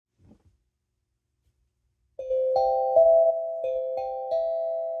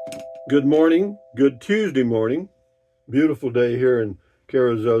Good morning, good Tuesday morning. Beautiful day here in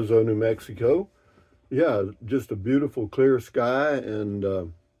Carrizozo, New Mexico. Yeah, just a beautiful clear sky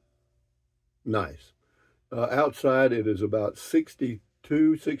and nice. Outside it is about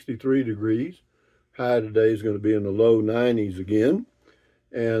 62, 63 degrees. High today is going to be in the low 90s again.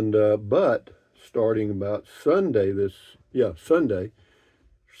 And but starting about Sunday,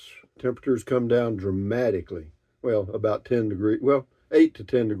 temperatures come down dramatically. Well, about 10 degrees, well, 8 to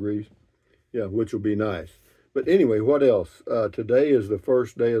 10 degrees. Yeah, which will be nice. But anyway, what else? Today is the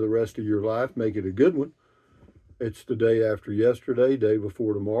first day of the rest of your life. Make it a good one. It's the day after yesterday, day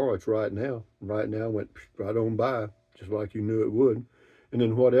before tomorrow. It's right now. Right now went right on by, just like you knew it would. And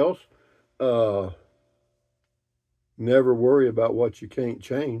then what else? Uh, Never worry about what you can't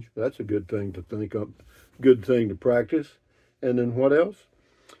change. That's a good thing to think of, good thing to practice. And then what else?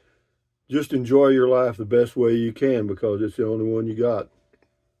 Just enjoy your life the best way you can because it's the only one you got.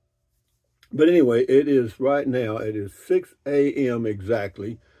 But anyway, it is right now, it is 6 a.m.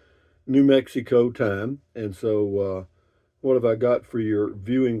 exactly, New Mexico time. And so, what have I got for your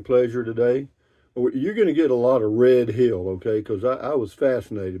viewing pleasure today? Well, you're going to get a lot of Red Hill, okay? Because I was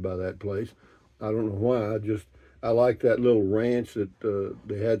fascinated by that place. I don't know why. I like that little ranch that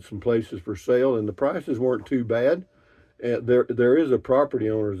they had some places for sale, and the prices weren't too bad. And there is a property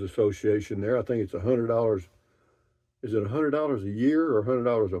owners association there. I think it's $100. Is it $100 a year or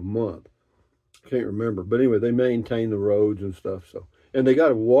 $100 a month? Can't remember, but anyway, they maintain the roads and stuff. So, and they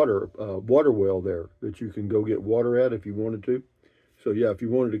got a water well there that you can go get water at if you wanted to. So yeah, if you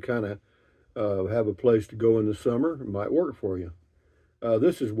wanted to kind of have a place to go in the summer, it might work for you.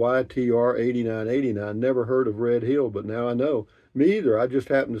 This is YTR 8989. Never heard of Red Hill, but now I know. Me either. I just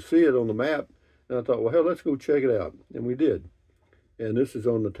happened to see it on the map, and I thought, well, hell, let's go check it out, and we did. And this is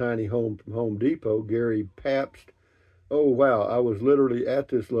on the tiny home from Home Depot. Gary Pabst. Oh, wow. I was literally at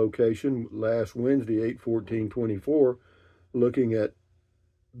this location last Wednesday, 8/14/24, looking at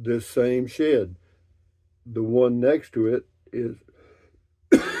this same shed. The one next to it is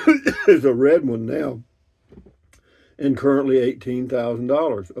is a red one now and currently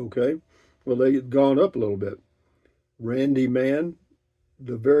 $18,000. Okay. Well, they've gone up a little bit. Randy Mann,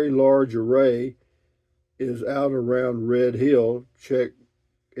 the very large array is out around Red Hill. Check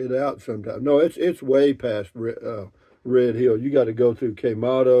it out sometime. No, it's way past Red Hill. You got to go through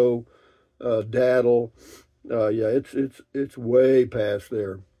Quemado, Daddle. Yeah, it's way past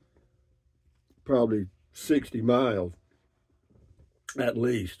there. Probably 60 miles at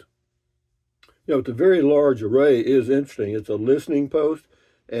least. You know, the very large array is interesting. It's a listening post,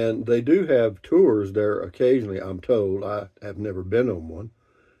 and they do have tours there occasionally, I'm told. I have never been on one.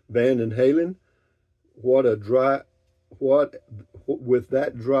 Van and Halen, what with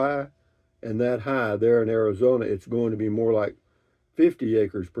that dry and that high there in Arizona, it's going to be more like 50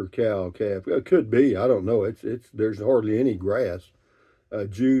 acres per cow calf. It could be. I don't know. There's hardly any grass.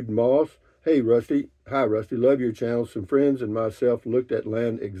 Jude Moss. Hey, Rusty. Hi, Rusty. Love your channel. Some friends and myself looked at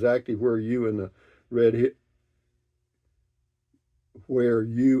land exactly where you in the Red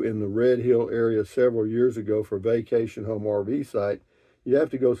Hill area several years ago for vacation home RV site. You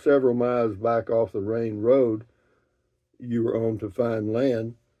have to go several miles back off the main road you were on to find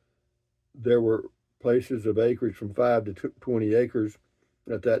land. There were places of acreage from 5 to 20 acres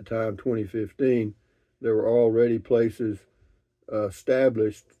at that time, 2015. There were already places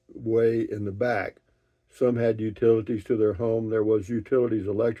established way in the back. Some had utilities to their home. There was utilities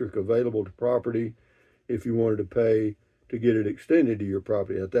electric available to property if you wanted to pay to get it extended to your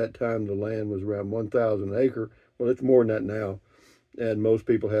property. At that time, the land was around 1,000 an acre. Well, it's more than that now. And most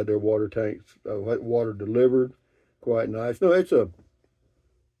people had their water tanks, water delivered. Quite nice. No, it's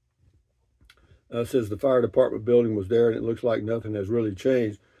says the fire department building was there, and it looks like nothing has really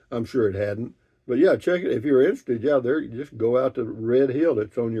changed. I'm sure it hadn't. But yeah, check it. If you're interested, yeah, there, just go out to Red Hill.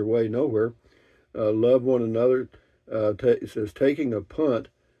 It's on your way nowhere. Love one another. It says, taking a punt,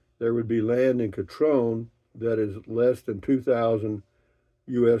 there would be land in Catrone that is less than 2,000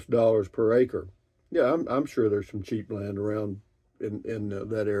 US dollars per acre. Yeah, I'm sure there's some cheap land around in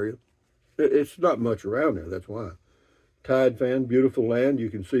that area. It's not much around there, that's why. Tide fan, beautiful land,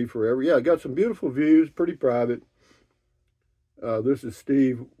 you can see forever. Yeah, got some beautiful views, pretty private. This is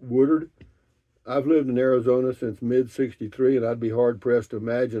Steve Woodard. I've lived in Arizona since mid-63, and I'd be hard-pressed to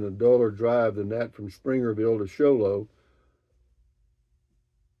imagine a duller drive than that from Springerville to Show Low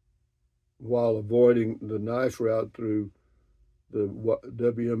while avoiding the nice route through the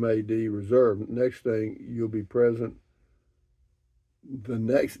WMAD Reserve. Next thing, you'll be present. The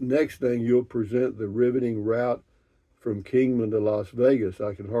next thing, you'll present the riveting route from Kingman to Las Vegas.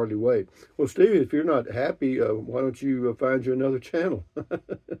 I can hardly wait. Well, Steve, if you're not happy, why don't you find you another channel?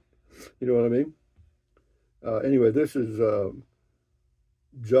 You know what I mean? Anyway, this is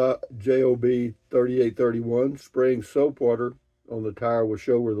JOB 3831. Spraying soap water on the tire will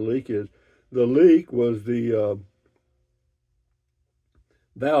show where the leak is. The leak was the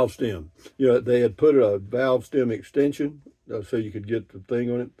valve stem. You know, they had put a valve stem extension so you could get the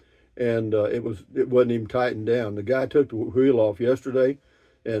thing on it, and it wasn't even tightened down. The guy took the wheel off yesterday,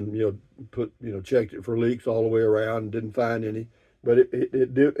 and checked it for leaks all the way around and didn't find any, but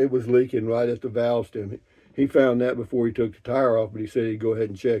it was leaking right at the valve stem. He found that before he took the tire off, but he said he'd go ahead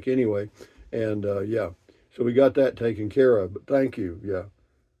and check anyway, and yeah, so we got that taken care of. But thank you, yeah.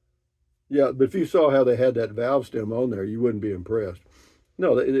 Yeah, but if you saw how they had that valve stem on there, you wouldn't be impressed.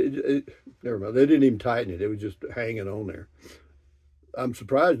 No, never mind. They didn't even tighten it. It was just hanging on there. I'm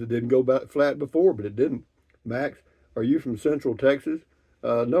surprised it didn't go back flat before, but it didn't. Max, are you from Central Texas?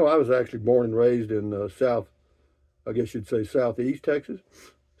 No, I was actually born and raised in I guess you'd say Southeast Texas.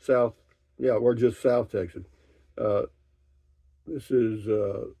 Yeah, we're just South Texas. This is,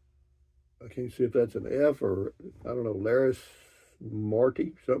 I can't see if that's an F or, I don't know, Laris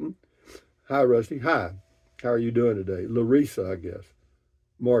Marty, something. Hi, Rusty. Hi. How are you doing today? Larissa, I guess.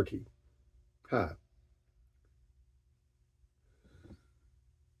 Marty. Hi.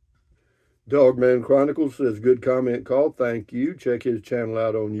 Dogman Chronicles says, good comment call. Thank you. Check his channel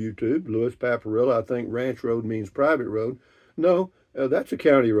out on YouTube. Louis Paparilla, I think ranch road means private road. No, that's a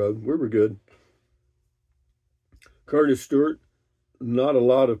county road. We were good. Curtis Stewart, not a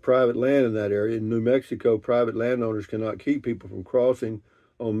lot of private land in that area. In New Mexico, private landowners cannot keep people from crossing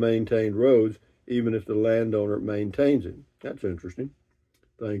on maintained roads, even if the landowner maintains it. That's interesting.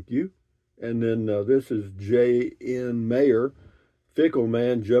 Thank you. And then this is J.N. Mayer, fickle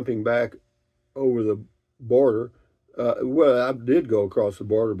man jumping back over the border. Well, I did go across the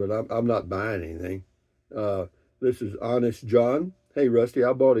border, but I'm not buying anything. This is Honest John. Hey, Rusty,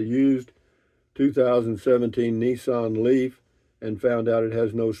 I bought a used 2017 Nissan Leaf and found out it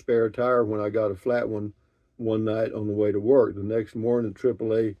has no spare tire when I got a flat one night on the way to work. The next morning, the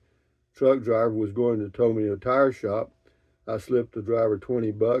AAA truck driver was going to tow me to a tire shop. I slipped the driver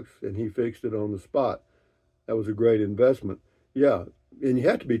 $20 and he fixed it on the spot. That was a great investment. Yeah, and you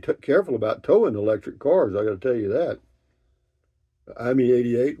have to be careful about towing electric cars, I got to tell you that.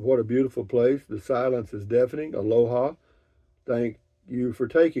 IME88, what a beautiful place. The silence is deafening. Aloha. Thank you for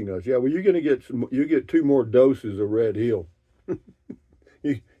taking us. Yeah, well, you're going to get you get 2 more doses of Red Hill.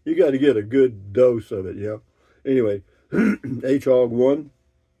 you got to get a good dose of it, yeah. Anyway, HOG1.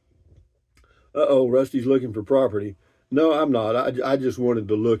 Uh-oh, Rusty's looking for property. No, I'm not. I just wanted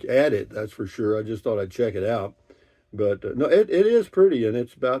to look at it, that's for sure. I just thought I'd check it out. But no, it is pretty, and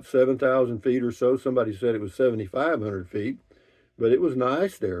it's about 7,000 feet or so. Somebody said it was 7,500 feet, but it was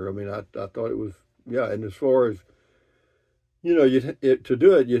nice there. I mean, I thought it was, yeah. And as far as, you know, to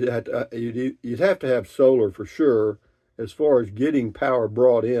do it, you'd have to have solar for sure. As far as getting power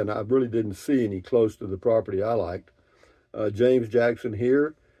brought in, I really didn't see any close to the property I liked. James Jackson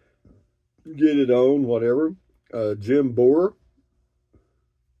here, get it on, whatever. Jim Boer.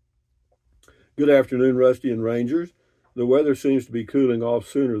 Good afternoon, Rusty and Rangers. The weather seems to be cooling off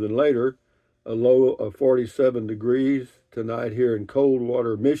sooner than later. A low of 47 degrees tonight here in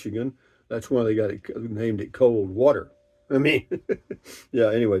Coldwater, Michigan. That's why they got it named it Cold Water. I mean,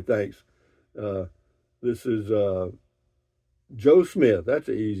 yeah, anyway, thanks. This is Joe Smith. That's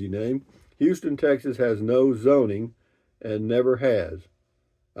an easy name. Houston, Texas has no zoning and never has.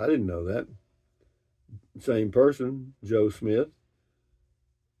 I didn't know that. Same person, Joe Smith.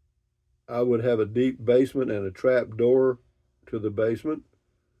 I would have a deep basement and a trap door to the basement.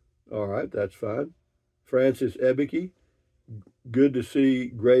 All right, that's fine. Francis Ebeke, good to see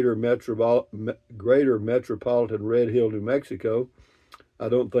Greater Metropolitan Red Hill, New Mexico. I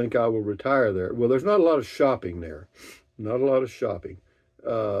don't think I will retire there. Well, there's not a lot of shopping there. Not a lot of shopping.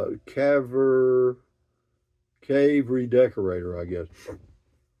 Cave Redecorator, I guess.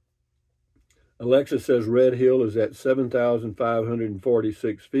 Alexa says Red Hill is at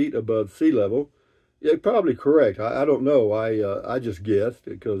 7,546 feet above sea level. Yeah, probably correct. I don't know. I just guessed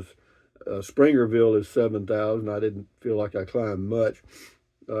because Springerville is 7,000. I didn't feel like I climbed much.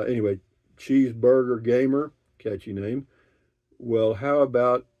 Anyway, Cheeseburger Gamer, catchy name. Well, how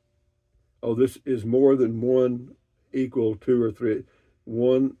about, oh, this is more than one equal 2 or 3.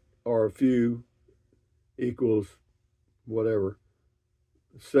 One or a few equals whatever.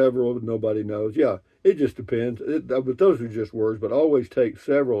 Several, nobody knows. Yeah, it just depends. But those are just words, but always take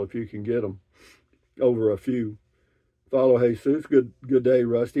several if you can get them over a few. Follow Jesus. Good day,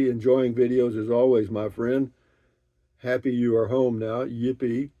 Rusty. Enjoying videos as always, my friend. Happy you are home now.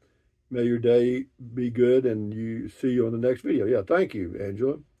 Yippee. May your day be good and see you on the next video. Yeah, thank you,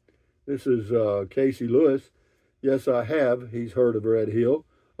 Angela. This is Casey Lewis. Yes, I have. He's heard of Red Hill.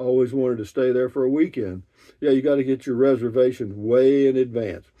 Always wanted to stay there for a weekend. Yeah, you got to get your reservation way in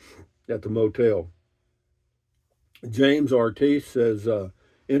advance at the motel. James Ortiz says,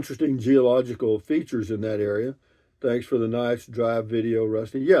 interesting geological features in that area. Thanks for the nice drive video,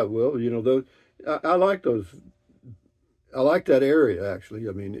 Rusty. Yeah, well, you know, those, I like those. I like that area, actually.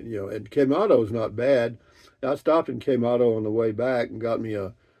 I mean, you know, and Quemado not bad. I stopped in Quemado on the way back and got me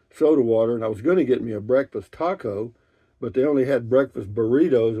a soda water, and I was going to get me a breakfast taco, but they only had breakfast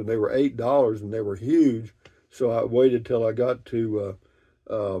burritos, and they were $8, and they were huge. So I waited till I got to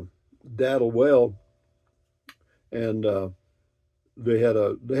Daddle Well, and they have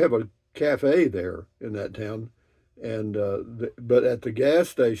a cafe there in that town, and but at the gas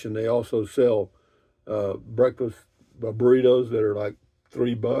station they also sell breakfast burritos that are like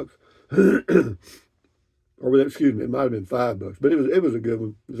 $3. Or excuse me, it might have been $5, but it was a good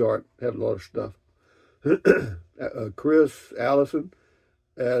one. It was all right. Had a lot of stuff. Chris Allison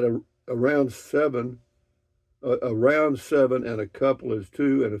at around 7, and a couple is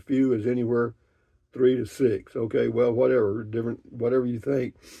 2, and a few is anywhere 3 to 6. Okay, well, whatever you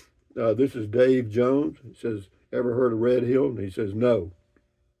think. This is Dave Jones. He says, ever heard of Red Hill? And he says, no.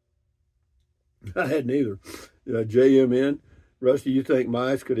 I hadn't either. JMN, Rusty, you think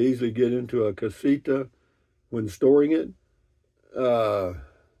mice could easily get into a casita when storing it?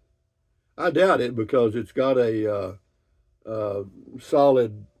 I doubt it, because it's got a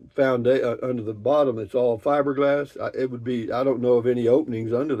solid foundation under the bottom. It's all fiberglass. It would be, I don't know of any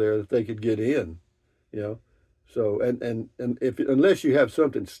openings under there that they could get in, you know. So, and if unless you have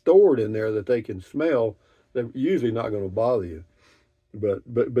something stored in there that they can smell, they're usually not going to bother you.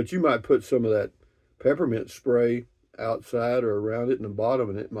 But you might put some of that peppermint spray outside or around it in the bottom,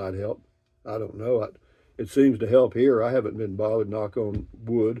 and it might help. I don't know. It seems to help here. I haven't been bothered, knock on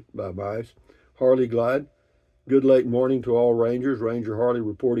wood, by mice. Harley Glide, good late morning to all Rangers. Ranger Harley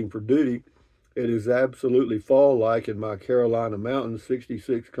reporting for duty. It is absolutely fall-like in my Carolina mountains,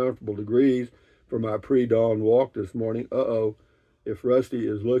 66 comfortable degrees for my pre-dawn walk this morning. Uh-oh. If Rusty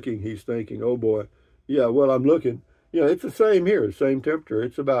is looking, he's thinking, oh boy. Yeah, well, I'm looking. You know, it's the same here, the same temperature.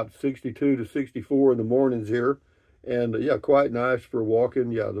 It's about 62 to 64 in the mornings here. And, yeah, quite nice for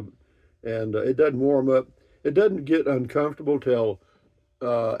walking. Yeah, it doesn't warm up. It doesn't get uncomfortable till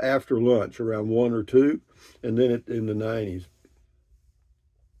after lunch, around 1 or 2, and then it in the 90s.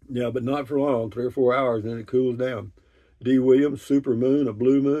 Yeah, but not for long, 3 or 4 hours, and then it cools down. D. Williams, super moon, a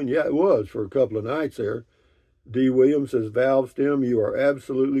blue moon. Yeah, it was for a couple of nights there. D. Williams says, valve stem, you are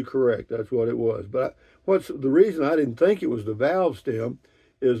absolutely correct. That's what it was. But what's the reason I didn't think it was the valve stem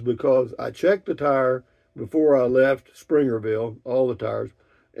is because I checked the tire before I left Springerville, all the tires,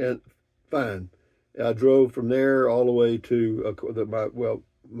 and fine. I drove from there all the way to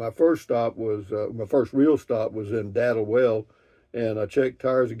my first stop was my first real stop was in Daddle Well, and I checked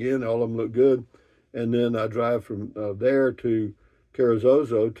tires again. All of them looked good, and then I drive from there to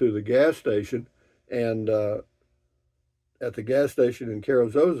Carrizozo to the gas station, and at the gas station in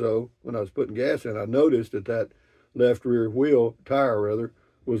Carrizozo, when I was putting gas in, I noticed that left rear wheel tire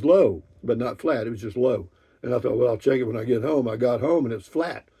was low, but not flat. It was just low, and I thought, well, I'll check it when I get home. I got home and it's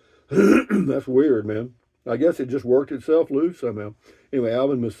flat. That's weird, man. I guess it just worked itself loose somehow. Anyway,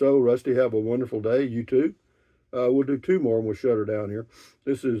 Alvin Massot, Rusty, have a wonderful day. You too. We'll do 2 more and we'll shut her down here.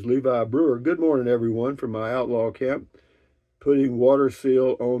 This is Levi Brewer. Good morning, everyone, from my outlaw camp. Putting water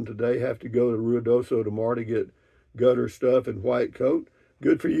seal on today. Have to go to Ruidoso tomorrow to get gutter stuff and white coat.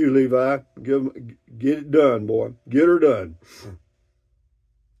 Good for you, Levi. Get it done, boy. Get her done.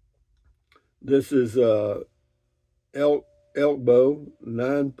 This is Elkbow,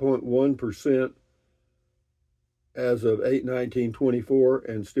 9.1% as of 8/19/24,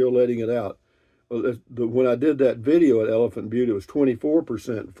 and still letting it out. Well, when I did that video at Elephant Butte, it was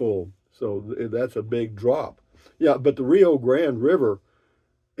 24% full. So that's a big drop. Yeah, but the Rio Grande River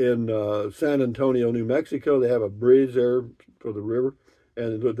in San Antonio, New Mexico, they have a bridge there for the river,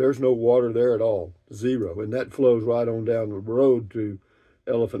 and there's no water there at all, 0. And that flows right on down the road to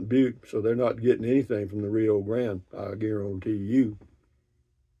Elephant Butte, so they're not getting anything from the Rio Grande, I guarantee you.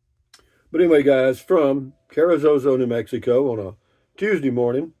 But anyway, guys, from Carrizozo, New Mexico on a Tuesday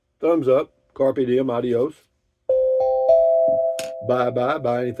morning, thumbs up, carpe diem, adios. Bye-bye,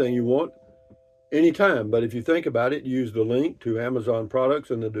 buy anything you want, anytime. But if you think about it, use the link to Amazon products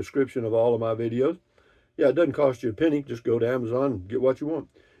in the description of all of my videos. Yeah, it doesn't cost you a penny. Just go to Amazon and get what you want.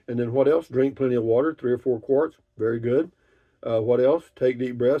 And then what else? Drink plenty of water, 3 or 4 quarts. Very good. What else? Take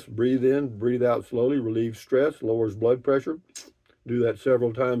deep breaths, breathe in, breathe out slowly, relieves stress, lowers blood pressure. Do that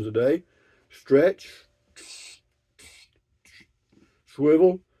several times a day. Stretch,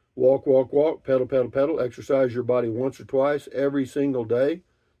 swivel, Walk, walk, walk, pedal, pedal, pedal. Exercise your body once or twice every single day.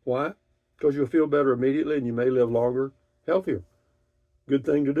 Why? Because you'll feel better immediately and you may live longer, healthier. Good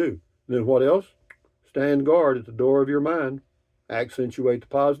thing to do. And then what else? Stand guard at the door of your mind. Accentuate the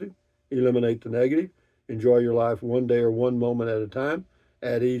positive. Eliminate the negative. Enjoy your life one day or one moment at a time.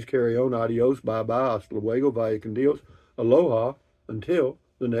 At ease, carry on. Adios, bye-bye, hasta luego, vaya con Dios. Aloha, until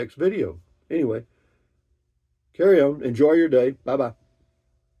the next video. Anyway, carry on. Enjoy your day. Bye-bye.